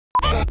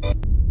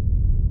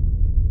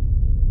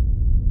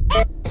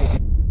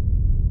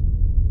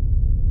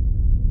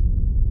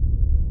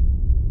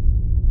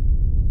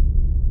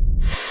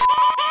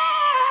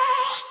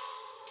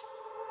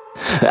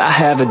I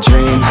have a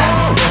dream,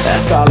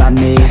 that's all I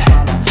need.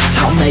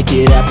 I'll make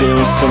it happen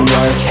with some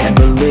work and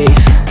belief.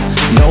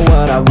 Know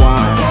what I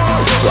want,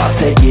 so I'll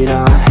take it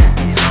on.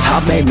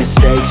 I've made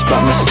mistakes,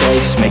 but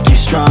mistakes make you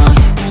strong.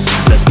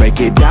 Let's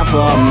break it down for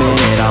a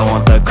minute. I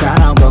want the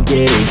crown, I'm gon'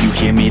 get it. You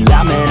hear me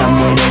loud, man, I'm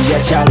winning.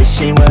 Yeah, Charlie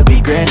Sheen will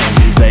be grinning.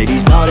 These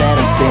ladies know that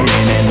I'm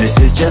sinning, and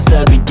this is just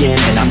the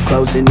beginning. I'm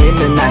closing in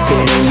the ninth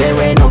inning, there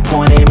ain't no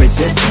point in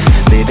resisting.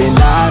 Living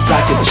life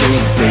like a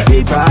dream, live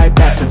it right,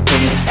 that's the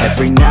thing.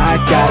 Every night,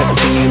 got a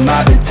team,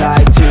 I've been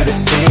tied to the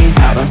scene.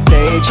 Out on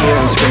stage, hear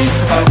them scream,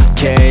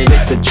 okay,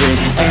 it's a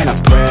dream. And I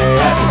pray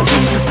as a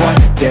team,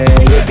 one day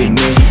it'll be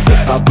me.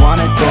 If I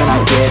want it, then I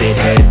get it.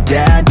 Head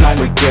down, don't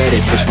regret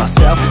it. Push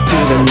myself to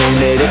the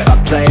limit. If I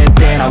play it,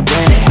 then I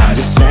win it. I'm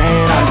just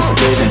saying, I'm just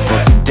living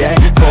for today.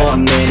 For a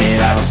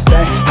minute, I don't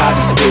stay, I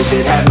just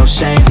visit. Have no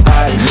shame,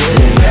 I admit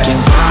it.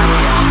 Looking right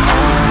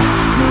at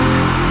me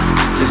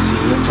to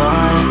see if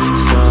I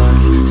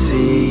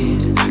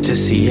succeed, to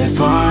see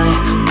if I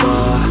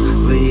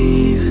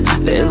believe.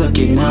 They're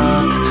looking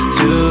up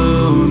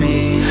to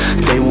me.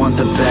 They want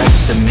the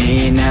best of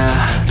me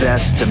now,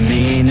 best of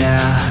me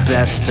now,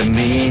 best of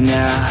me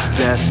now,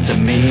 best of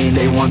me.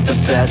 They want the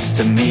best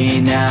of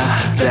me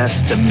now,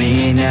 best of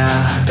me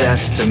now,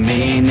 best of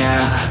me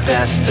now,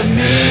 best of me.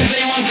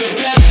 They want the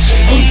best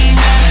of me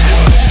now.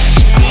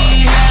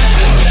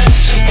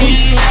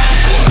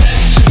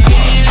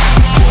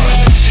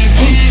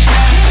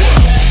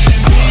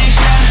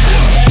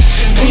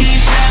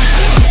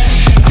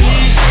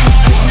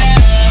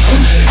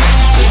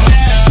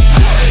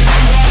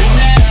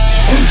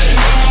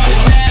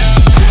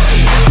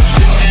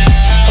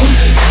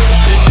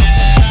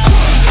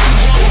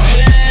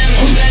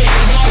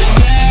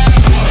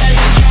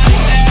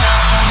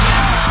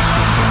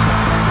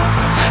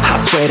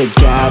 Swear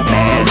to God,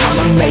 man,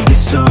 I'ma make it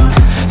soon.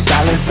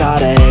 Silence all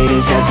the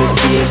haters as they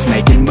see us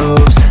making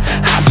moves.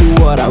 I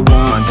do what I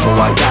want, so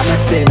I got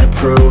nothing to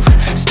prove.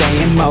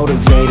 Staying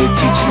motivated,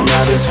 teaching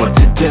others what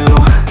to do.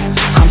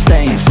 I'm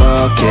staying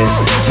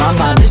focused, my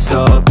mind is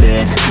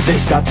open. They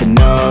start to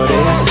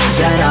notice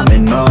that I'm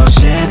in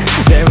motion.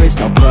 There is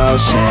no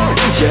potion,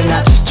 you're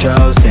not just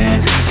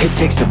chosen. It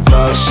takes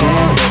devotion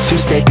to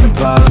stay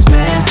composed,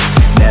 man.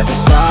 Never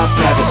stop,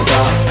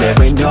 there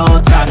ain't no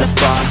time to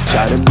fall.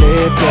 Try to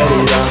live, get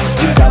it all,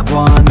 you got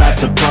one life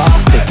to ball.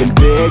 Thinking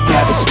big,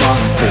 never small,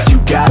 cause you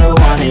gotta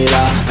want it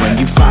all. When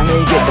you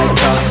finally get that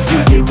call, you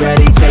get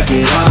ready, take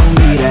it on.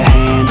 Need a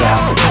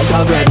handout, I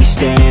already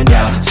stand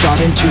out.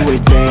 Starting to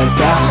advance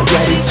now,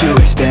 ready to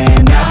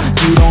expand now.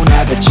 You don't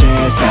have a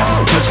chance now,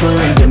 cause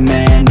we're in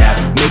demand now.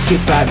 Make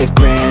it by the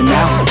grand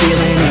now,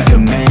 feeling in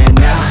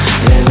command now.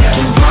 They're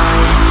looking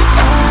right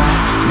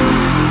at me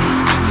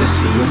to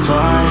see if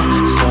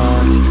I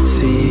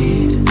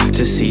succeed,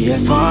 to see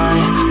if I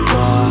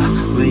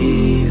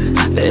believe.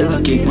 They're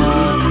looking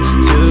up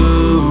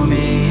to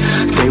me.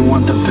 They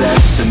want the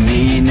best of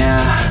me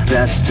now,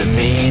 best of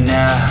me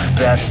now,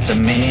 best of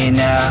me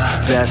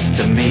now, best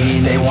of me.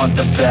 They want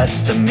the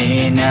best of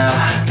me now,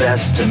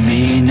 best of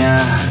me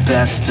now,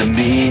 best of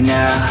me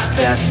now,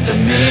 best of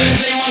me.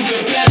 They want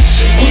the